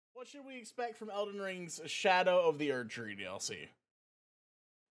What should we expect from Elden Ring's Shadow of the Erdtree DLC?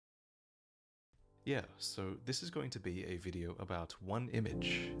 Yeah, so this is going to be a video about one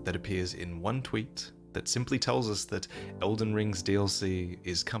image that appears in one tweet that simply tells us that Elden Ring's DLC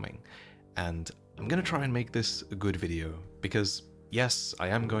is coming. And I'm going to try and make this a good video because, yes, I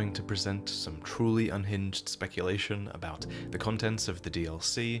am going to present some truly unhinged speculation about the contents of the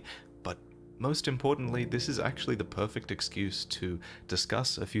DLC, but most importantly, this is actually the perfect excuse to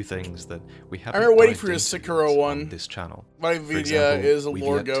discuss a few things that we haven't. I'm waiting for your Sekiro one. On this channel. My video is a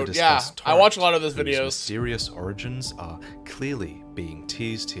lore goat. Yeah, I watch a lot of those videos. Mysterious origins are clearly being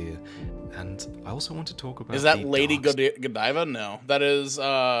teased here, and I also want to talk about. Is that Lady Godiva? No, that is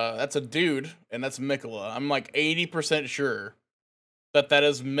that's a dude, and that's Miquella. I'm like 80% sure that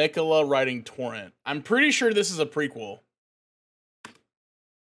is Miquella writing Torrent. I'm pretty sure this is a prequel.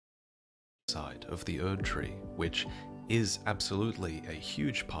 Side of the Erdtree, which is absolutely a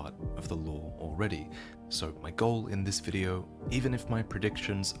huge part of the lore already. So my goal in this video, even if my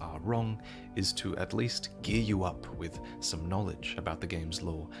predictions are wrong, is to at least gear you up with some knowledge about the game's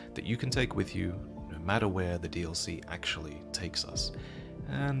lore that you can take with you no matter where the DLC actually takes us.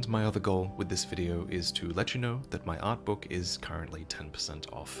 And my other goal with this video is to let you know that my art book is currently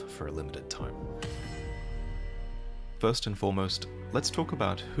 10% off for a limited time. First and foremost, let's talk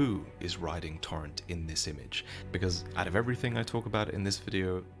about who is riding Torrent in this image, because out of everything I talk about in this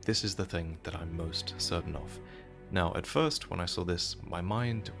video, this is the thing that I'm most certain of. Now, at first, when I saw this, my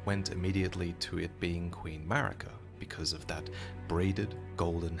mind went immediately to it being Queen Marika, because of that braided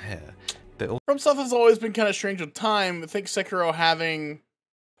golden hair. From stuff that's always been kind of strange with time, I think Sekiro having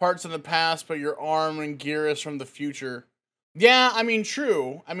parts in the past, but your arm and gear is from the future. Yeah, I mean,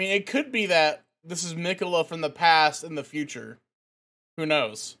 true. I mean, it could be that this is Miquella from the past in the future. Who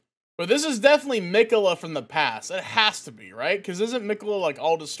knows? But this is definitely Miquella from the past. It has to be, right? Because isn't Miquella like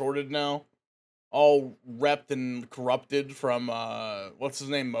all distorted now? All repped and corrupted from, what's his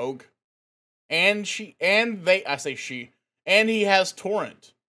name, Mohg? And and he has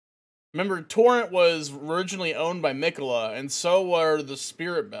Torrent. Remember, Torrent was originally owned by Miquella, and so were the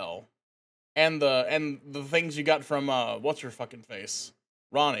Spirit Bell. And the things you got from, what's her fucking face?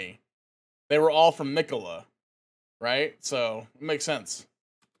 Ranni. They were all from Miquella, right? So, it makes sense.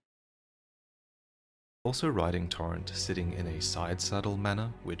 Also riding Torrent sitting in a side saddle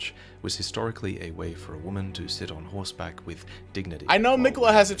manner, which was historically a way for a woman to sit on horseback with dignity. I know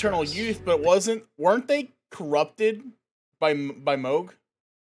Miquella has eternal youth, but weren't they corrupted by Mohg?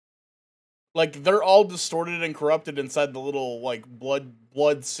 Like, they're all distorted and corrupted inside the little, like,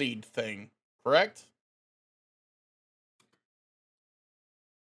 blood seed thing, correct?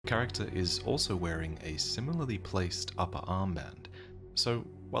 The character is also wearing a similarly placed upper armband, so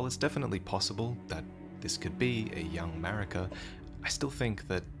while it's definitely possible that this could be a young Marika, I still think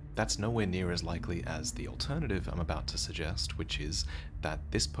that that's nowhere near as likely as the alternative I'm about to suggest, which is that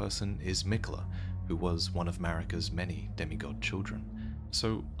this person is Miquella, who was one of Marika's many demigod children.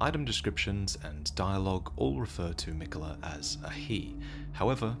 So item descriptions and dialogue all refer to Miquella as a he.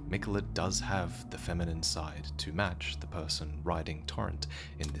 However, Miquella does have the feminine side to match the person riding Torrent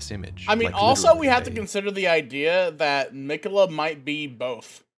in this image. I mean, like, also we have to consider the idea that Miquella might be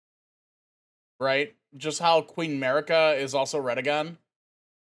both. Right? Just how Queen Marika is also Redegon.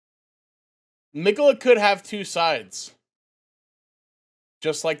 Miquella could have two sides.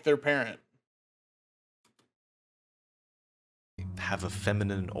 Just like their parent. Have a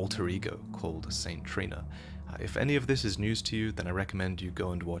feminine alter ego called Saint Trina. If any of this is news to you, then I recommend you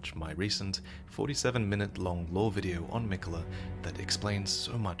go and watch my recent 47-minute long lore video on Miquella that explains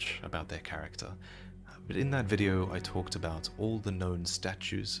so much about their character. But in that video I talked about all the known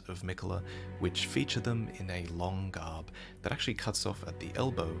statues of Miquella, which feature them in a long garb that actually cuts off at the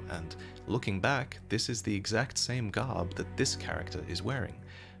elbow, and looking back, this is the exact same garb that this character is wearing.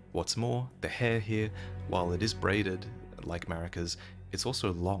 What's more, the hair here, while it is braided, like Marika's, it's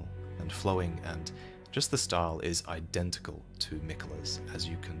also long and flowing, and just the style is identical to Miquella's, as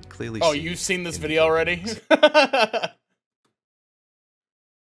you can clearly see. Oh, you've seen this video already?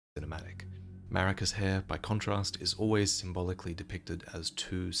 Cinematic. Marika's hair, by contrast, is always symbolically depicted as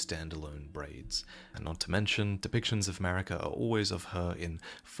two standalone braids, and not to mention, depictions of Marika are always of her in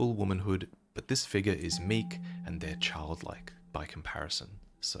full womanhood, but this figure is meek and they're childlike by comparison.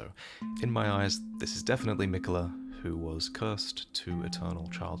 So, in my eyes, this is definitely Miquella, who was cursed to eternal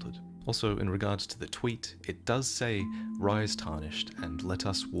childhood. Also, in regards to the tweet, it does say, "Rise tarnished and let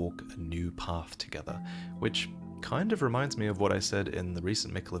us walk a new path together," which kind of reminds me of what I said in the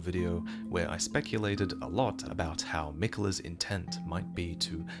recent Miquella video, where I speculated a lot about how Miquella's intent might be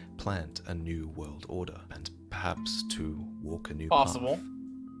to plant a new world order, and perhaps to walk a new path.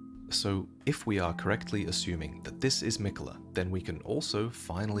 So if we are correctly assuming that this is Miquella, then we can also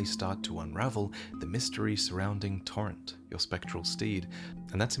finally start to unravel the mystery surrounding Torrent, your spectral steed.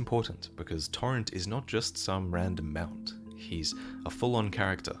 And that's important because Torrent is not just some random mount. He's a full-on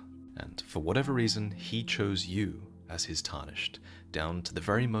character, and for whatever reason, he chose you as his Tarnished, down to the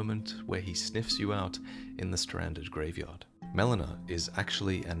very moment where he sniffs you out in the stranded graveyard. Melina is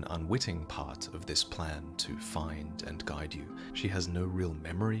actually an unwitting part of this plan to find and guide you. She has no real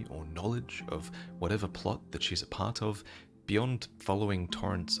memory or knowledge of whatever plot that she's a part of, beyond following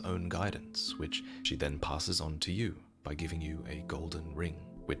Torrent's own guidance, which she then passes on to you by giving you a golden ring,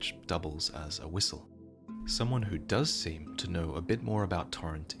 which doubles as a whistle. Someone who does seem to know a bit more about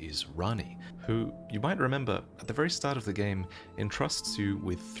Torrent is Ranni, who, you might remember, at the very start of the game, entrusts you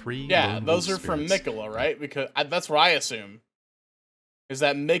with 3 lone those wolf are from spirits. Miquella, right? Because that's what I assume. Is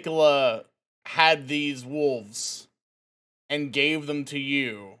that Miquella had these wolves and gave them to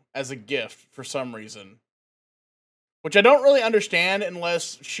you as a gift for some reason. Which I don't really understand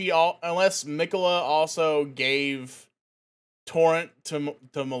unless Miquella also gave Torrent to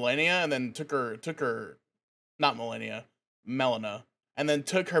Malenia and then took her not Malenia, Melina, and then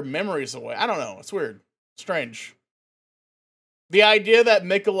took her memories away. I don't know. It's weird. Strange. The idea that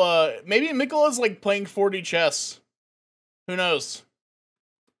maybe Miquella's like playing 4D chess. Who knows?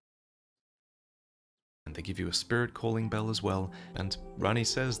 And they give you a spirit calling bell as well, and Ranni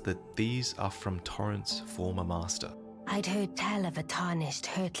says that these are from Torrent's former master. I'd heard tell of a Tarnished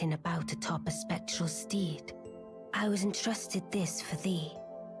hurtling about atop a spectral steed. I was entrusted this for thee,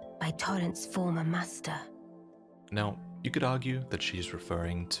 by Torrent's former master. Now, you could argue that she's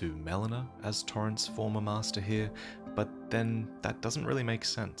referring to Melina as Torrent's former master here, but then that doesn't really make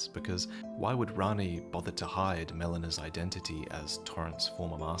sense, because why would Ranni bother to hide Melina's identity as Torrent's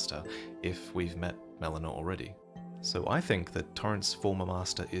former master if we've met Melina already? So I think that Torrent's former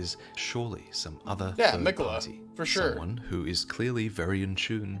master is surely some other third Miquella, party. for sure. Someone who is clearly very in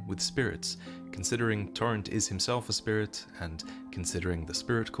tune with spirits, considering Torrent is himself a spirit, and considering the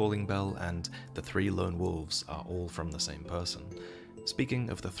spirit calling bell and the 3 lone wolves are all from the same person. Speaking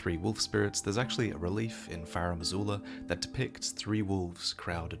of the 3 wolf spirits, there's actually a relief in Farum Azula that depicts 3 wolves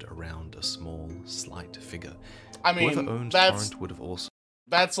crowded around a small, slight figure. I mean, whoever owned Torrent would have also...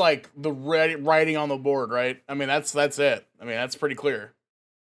 That's like the writing on the board, right? I mean, that's it. I mean, that's pretty clear.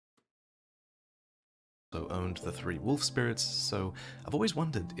 Owned the 3 wolf spirits, so I've always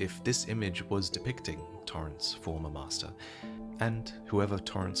wondered if this image was depicting Torrent's former master. And whoever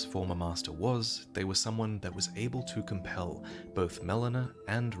Torrent's former master was, they were someone that was able to compel both Melina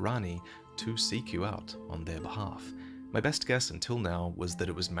and Ranni to seek you out on their behalf. My best guess until now was that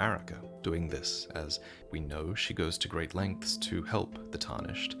it was Marika doing this, as we know she goes to great lengths to help the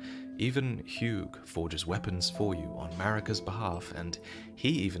Tarnished. Even Hugh forges weapons for you on Marika's behalf, and he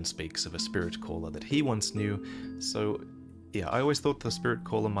even speaks of a spirit caller that he once knew, so yeah, I always thought the spirit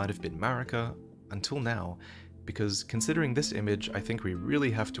caller might have been Marika, until now, because considering this image, I think we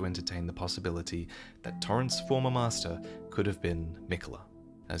really have to entertain the possibility that Torrent's former master could have been Miquella.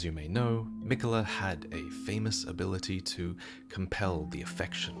 As you may know, Miquella had a famous ability to compel the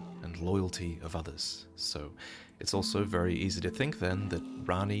affection and loyalty of others, so it's also very easy to think then that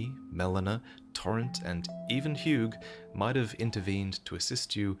Ranni, Melina, Torrent, and even Hugh might have intervened to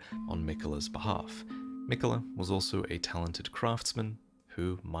assist you on Miquella's behalf. Miquella was also a talented craftsman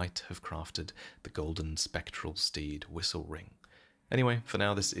who might have crafted the golden spectral steed whistle ring. Anyway, for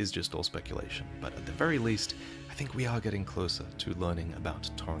now this is just all speculation, but at the very least, I think we are getting closer to learning about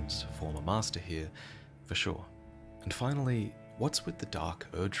Torrent's former master here, for sure. And finally, what's with the dark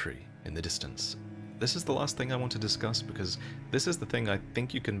Erdtree in the distance? This is the last thing I want to discuss because this is the thing I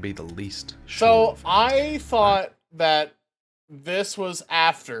think you can be the least sure So of. I thought that this was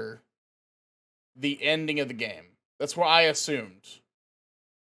after the ending of the game. That's what I assumed.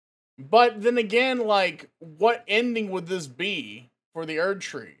 But then again, like, what ending would this be for the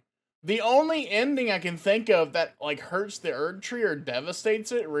Erdtree? The only ending I can think of that, like, hurts the Erdtree or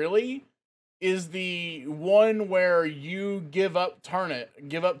devastates it, really, is the one where you give up Torrent,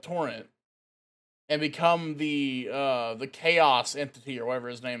 and become the Chaos entity, or whatever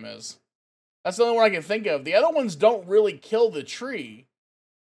his name is. That's the only one I can think of. The other ones don't really kill the tree.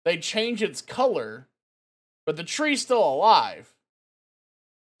 They change its color, but the tree's still alive.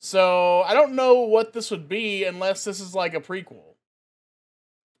 So, I don't know what this would be unless this is like a prequel.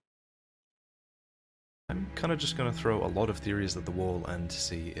 I'm kind of just going to throw a lot of theories at the wall and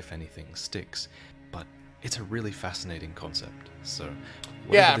see if anything sticks, but it's a really fascinating concept. So,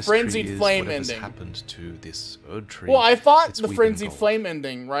 Yeah, this Frenzied tree is, Flame whatever's ending. happened to this Erdtree, Well, I thought it's the weeping Frenzied gold. Flame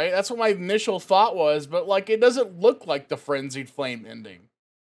ending, right? That's what my initial thought was, but, like, it doesn't look like the Frenzied Flame ending.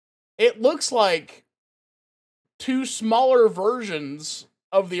 it looks like two smaller versions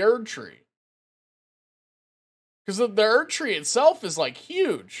of the Erd Tree. Because the Erd Tree itself is like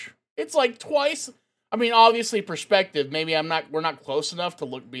huge. It's like twice. I mean, obviously perspective. Maybe we're not close enough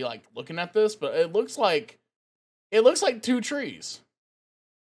to be like looking at this, but it looks like two trees.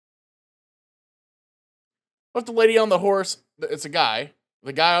 But the lady on the horse, it's a guy.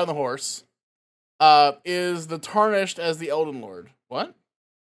 The guy on the horse is the tarnished as the Elden Lord. What?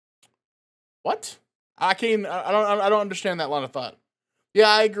 What? I don't understand that line of thought. Yeah,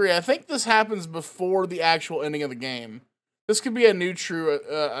 I agree. I think this happens before the actual ending of the game. This could be a new true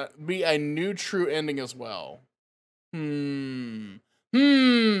ending as well. The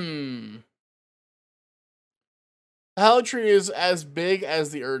Hollow Tree is as big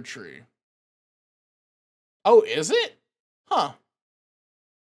as the Erd Tree. Oh, is it? Huh.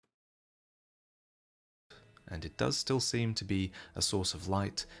 And it does still seem to be a source of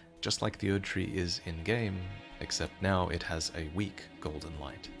light, just like the Erd Tree is in-game, except now it has a weak golden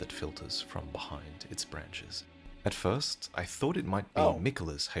light that filters from behind its branches. At first, I thought it might be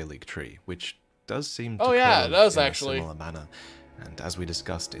Miquella's Halig Tree, which does seem to it does in actually. a similar manner. And as we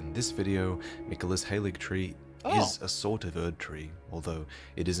discussed in this video, Miquella's Halig Tree is a sort of Erd Tree, although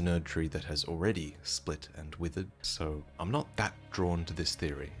it is an Erd Tree that has already split and withered, so I'm not that drawn to this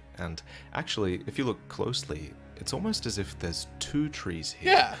theory. And actually, if you look closely, it's almost as if there's two trees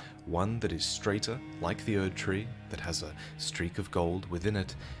here. Yeah. One that is straighter, like the Erd Tree, that has a streak of gold within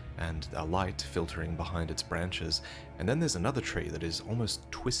it, and a light filtering behind its branches, and then there's another tree that is almost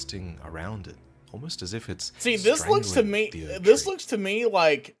twisting around it, almost as if it's this looks to me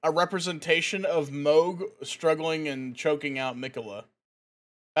like a representation of Mohg struggling and choking out Miquella.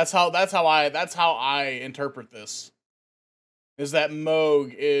 That's how I interpret this. Is that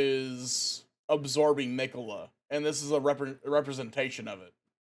Mohg is absorbing Miquella, and this is a representation of it.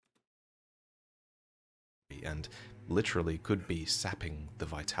 And literally could be sapping the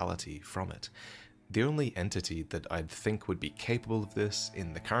vitality from it. The only entity that I'd think would be capable of this,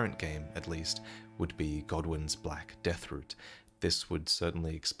 in the current game at least, would be Godwyn's Black Deathroot. This would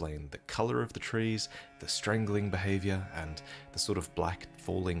certainly explain the color of the trees, the strangling behavior, and the sort of black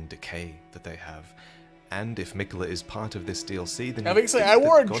falling decay that they have. And if Miquella is part of this DLC, then I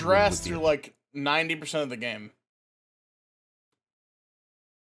wore a dress through like 90% of the game.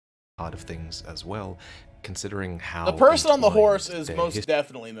 Part of things as well, considering how the person on the horse is most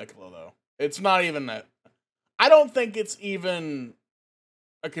definitely Miquella, though. It's not even that. I don't think it's even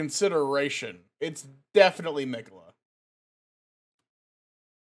a consideration. It's definitely Miquella.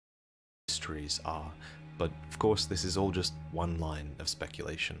 Histories are, but of course this is all just one line of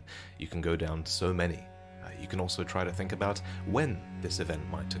speculation. You can go down so many. You can also try to think about when this event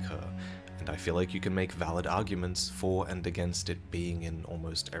might occur, and I feel like you can make valid arguments for and against it being in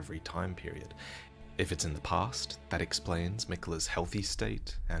almost every time period. If it's in the past, that explains Miquella's healthy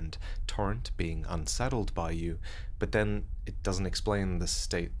state and Torrent being unsaddled by you, but then it doesn't explain the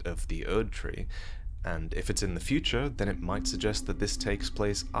state of the Erd Tree. And if it's in the future, then it might suggest that this takes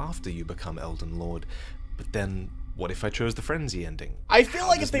place after you become Elden Lord. But then, what if I chose the Frenzy ending? I feel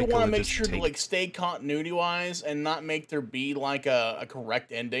like if they want to make sure to like stay continuity-wise and not make there be like a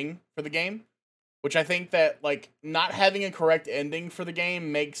correct ending for the game, which I think that like not having a correct ending for the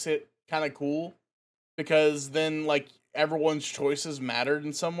game makes it kind of cool, because then like everyone's choices mattered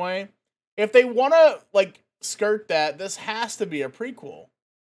in some way. If they want to like skirt that, this has to be a prequel.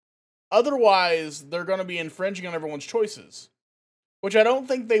 Otherwise, they're going to be infringing on everyone's choices, which I don't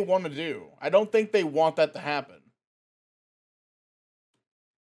think they want to do. I don't think they want that to happen.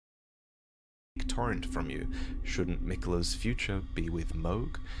 Torrent from you. Shouldn't Miquella's future be with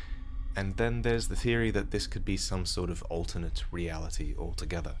Mohg? And then there's the theory that this could be some sort of alternate reality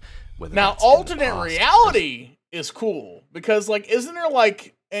altogether. Now, alternate reality is cool, because like, isn't there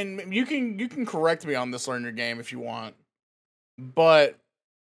like, and you can correct me on this on your game if you want, but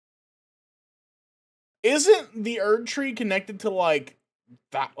isn't the Erd Tree connected to like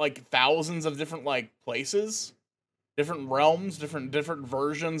thousands of different like places, different realms, different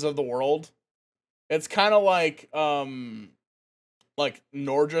versions of the world? It's kind of like Nordrassil,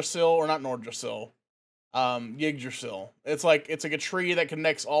 or not Nordrassil, Yggdrasil. It's like a tree that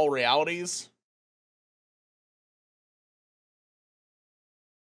connects all realities.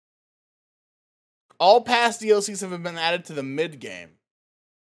 All past DLCs have been added to the mid-game.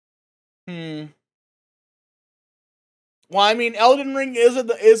 Well, I mean, Elden Ring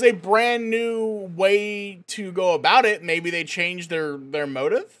is a brand new way to go about it. Maybe they changed their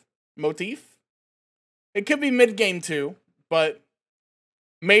motif. It could be mid-game too, but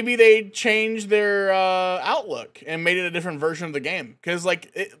maybe they changed their outlook and made it a different version of the game. Because,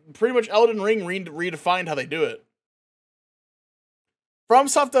 like, pretty much Elden Ring redefined how they do it.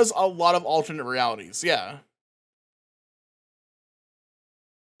 FromSoft does a lot of alternate realities, yeah.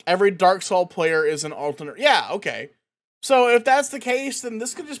 Every Dark Souls player is an alternate... Yeah, okay. So if that's the case, then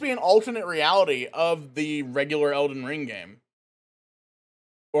this could just be an alternate reality of the regular Elden Ring game.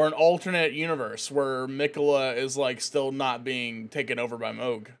 Or an alternate universe where Miquella is, like, still not being taken over by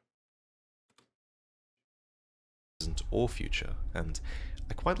Mohg. Present or future, and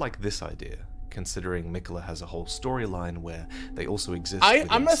I quite like this idea, considering Miquella has a whole storyline where they also exist. I'm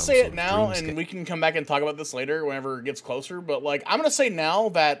gonna say it now, and we can come back and talk about this later whenever it gets closer, but, like, I'm gonna say now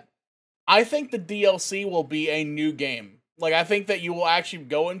that I think the DLC will be a new game. Like, I think that you will actually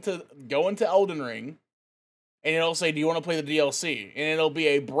go into Elden Ring, and it'll say, do you want to play the DLC? And it'll be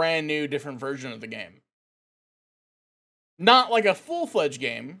a brand new, different version of the game. Not like a full-fledged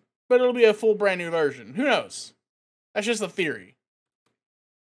game, but it'll be a full brand new version. Who knows? That's just a theory.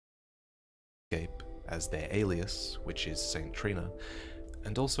 As their alias, which is St. Trina,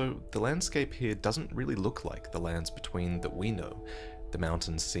 and also the landscape here doesn't really look like the lands between that we know. The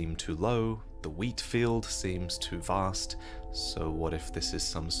mountains seem too low, the wheat field seems too vast, so what if this is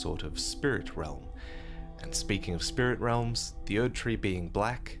some sort of spirit realm? And speaking of spirit realms, the Erd Tree being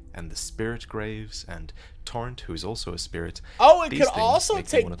black, and the spirit graves, and Torrent, who is also a spirit. Oh, it could also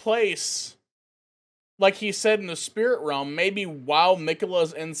take place, like he said, in the spirit realm, maybe while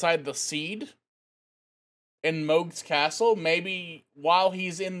Miquella's inside the seed in Mohg's castle, maybe while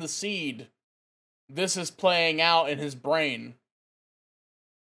he's in the seed, this is playing out in his brain.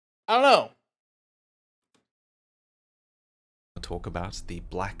 I don't know. Talk about the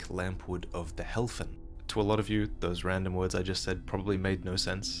black lampwood of the Helfen. To a lot of you, those random words I just said probably made no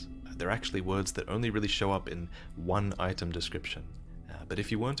sense. They're actually words that only really show up in one item description. But if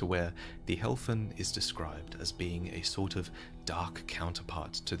you weren't aware, the Helfen is described as being a sort of dark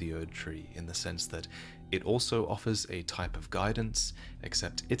counterpart to the Erd Tree, in the sense that it also offers a type of guidance,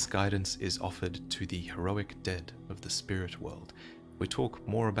 except its guidance is offered to the heroic dead of the spirit world. We talk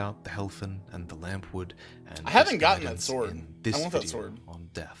more about the Helfen and the Lampwood, and I haven't gotten that sword. In this I want video that sword on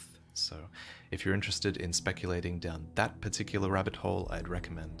death. So if you're interested in speculating down that particular rabbit hole, I'd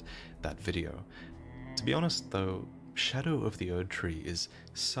recommend that video. To be honest though, Shadow of the Erd Tree is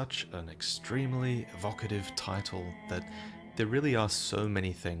such an extremely evocative title that there really are so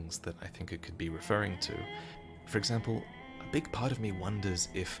many things that I think it could be referring to. For example, a big part of me wonders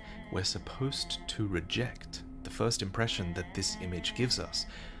if we're supposed to reject the first impression that this image gives us.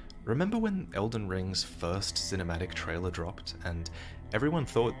 Remember when Elden Ring's first cinematic trailer dropped, and everyone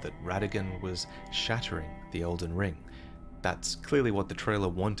thought that Radagon was shattering the Elden Ring? That's clearly what the trailer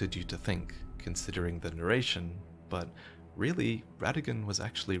wanted you to think, considering the narration, but really, Radagon was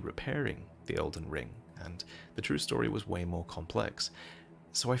actually repairing the Elden Ring, and the true story was way more complex.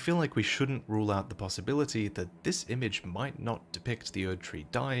 So I feel like we shouldn't rule out the possibility that this image might not depict the Erd Tree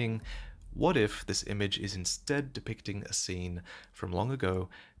dying. What if this image is instead depicting a scene from long ago,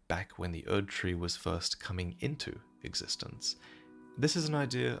 back when the Erd Tree was first coming into existence? This is an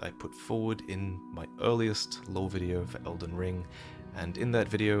idea I put forward in my earliest lore video for Elden Ring, and in that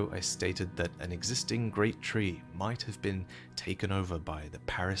video I stated that an existing great tree might have been taken over by the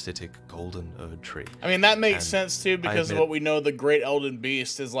parasitic golden Erd Tree. I mean, that makes sense too, because of what we know, the Great Elden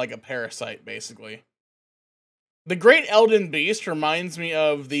Beast is like a parasite, basically. The Great Elden Beast reminds me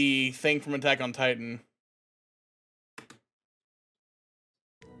of the thing from Attack on Titan.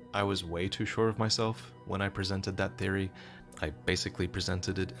 I was way too sure of myself when I presented that theory. I basically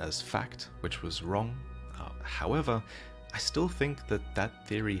presented it as fact, which was wrong. However, I still think that that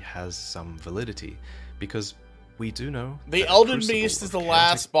theory has some validity, because we do know the Elden Beast is the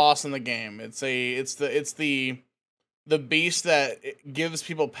last boss in the game. It's the beast that gives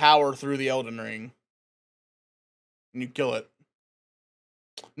people power through the Elden Ring. And you kill it.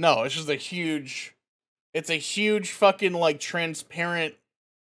 No, it's just a huge fucking, like, transparent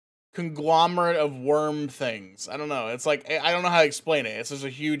conglomerate of worm things. I don't know. It's like, I don't know how to explain it. It's just a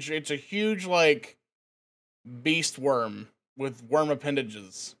huge, like, beast worm with worm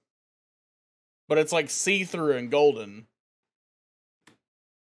appendages. But it's like see-through and golden.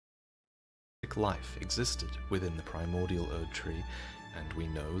 Life existed within the primordial Erd Tree, and we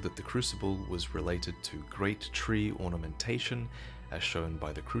know that the Crucible was related to great tree ornamentation, as shown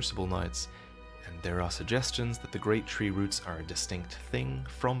by the Crucible Knights, and there are suggestions that the great tree roots are a distinct thing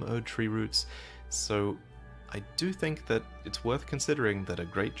from Erd Tree roots, so I do think that it's worth considering that a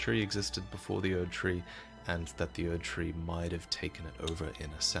great tree existed before the Erd Tree, and that the Erd Tree might have taken it over in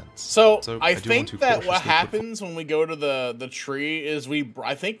a sense. So I do think want to that what cautiously put happens when we go to the tree is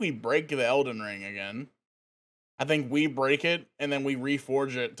I think we break the Elden Ring again. I think we break it and then we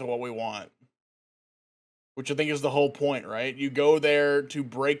reforge it to what we want. Which I think is the whole point, right? You go there to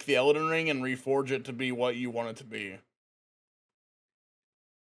break the Elden Ring and reforge it to be what you want it to be.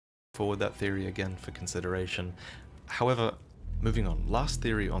 forward that theory again for consideration. However, moving on, last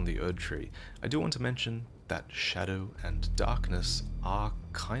theory on the Erd Tree, I do want to mention that shadow and darkness are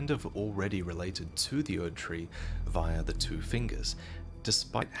kind of already related to the Erd Tree via the two fingers.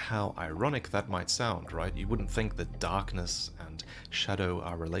 Despite how ironic that might sound, right? You wouldn't think that darkness and shadow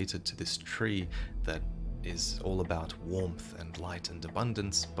are related to this tree that is all about warmth and light and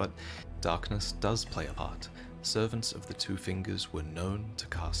abundance, but darkness does play a part. Servants of the Two Fingers were known to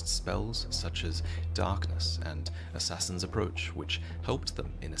cast spells such as Darkness and Assassin's Approach, which helped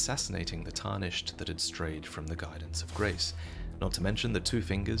them in assassinating the Tarnished that had strayed from the guidance of grace. Not to mention the Two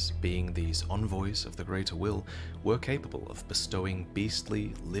Fingers, being these envoys of the Greater Will, were capable of bestowing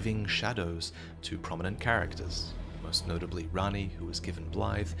beastly, living shadows to prominent characters, most notably Ranni, who was given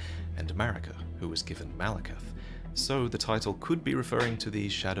Blaidd, and Marika, who was given Maliketh. So the title could be referring to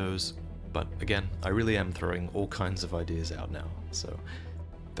these shadows, but again, I really am throwing all kinds of ideas out now, so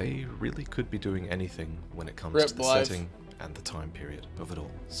they really could be doing anything when it comes to the setting and the time period of it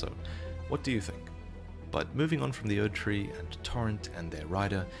all. So what do you think? But moving on from the Erd Tree and Torrent and their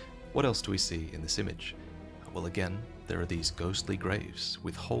rider, what else do we see in this image? Well, again, there are these ghostly graves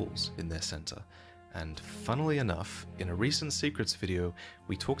with holes in their center. And funnily enough, in a recent Secrets video,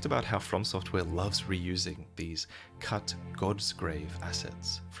 we talked about how From Software loves reusing these cut God's Grave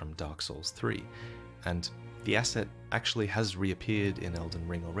assets from Dark Souls 3. And the asset actually has reappeared in Elden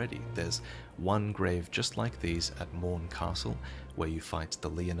Ring already. There's one grave just like these at Morn Castle, where you fight the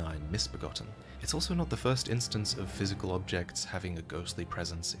Leonine Misbegotten. It's also not the first instance of physical objects having a ghostly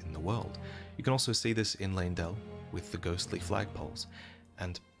presence in the world. You can also see this in Leyndell with the ghostly flagpoles.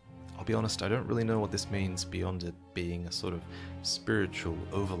 And I'll be honest, I don't really know what this means beyond it being a sort of spiritual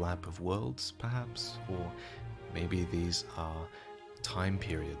overlap of worlds, perhaps? Or maybe these are time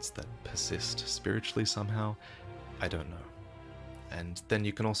periods that persist spiritually somehow? I don't know. And then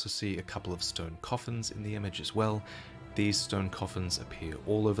you can also see a couple of stone coffins in the image as well. These stone coffins appear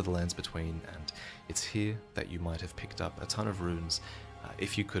all over the Lands Between, and it's here that you might have picked up a ton of runes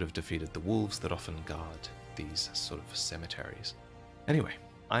if you could have defeated the wolves that often guard these sort of cemeteries. Anyway,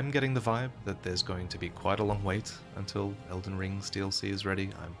 I'm getting the vibe that there's going to be quite a long wait until Elden Ring's DLC is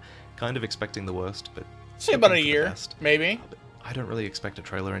ready. I'm kind of expecting the worst, but say about a year, maybe. But I don't really expect a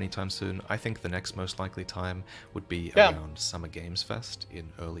trailer anytime soon. I think the next most likely time would be around Summer Games Fest in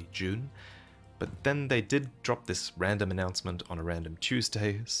early June. But then they did drop this random announcement on a random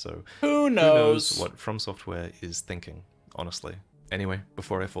Tuesday, so who knows what From Software is thinking, honestly. Anyway,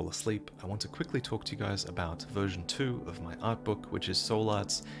 before I fall asleep, I want to quickly talk to you guys about version 2 of my art book, which is Soul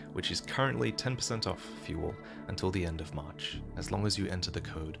Arts, which is currently 10% off for you all until the end of March, as long as you enter the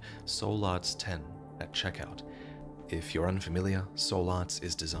code SOULARTS10 at checkout. If you're unfamiliar, Soul Arts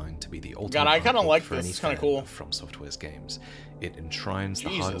is designed to be the ultimate I kind of like for this. any It's kind of fan cool. of From Software's games. It enshrines the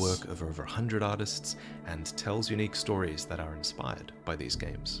hard work of over 100 artists and tells unique stories that are inspired by these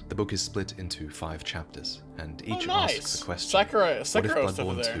games. The book is split into 5 chapters, and each asks a question. Sekiro What if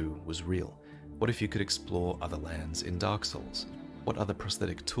Bloodborne 2 was real? What if you could explore other lands in Dark Souls? What other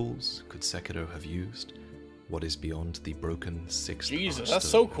prosthetic tools could Sekiro have used? What is beyond the broken 6th that's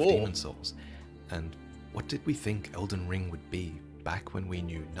so of cool. Demon Souls? And what did we think Elden Ring would be back when we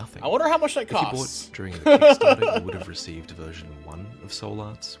knew nothing? I wonder how much that costs. If you bought during the Kickstarter, you would have received version 1 of Soul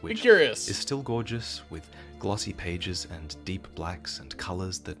Arts, which is still gorgeous, with glossy pages and deep blacks and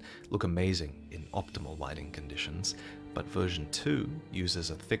colors that look amazing in optimal lighting conditions. But version 2 uses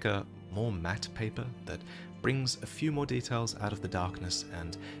a thicker, more matte paper that brings a few more details out of the darkness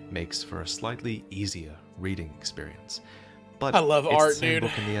and makes for a slightly easier reading experience. But I love it's art, the same dude.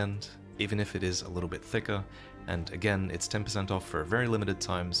 book in the end, even if it is a little bit thicker. And again, it's 10% off for a very limited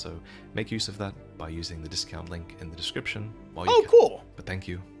time, so make use of that by using the discount link in the description while you can. Cool. But thank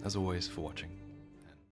you, as always, for watching.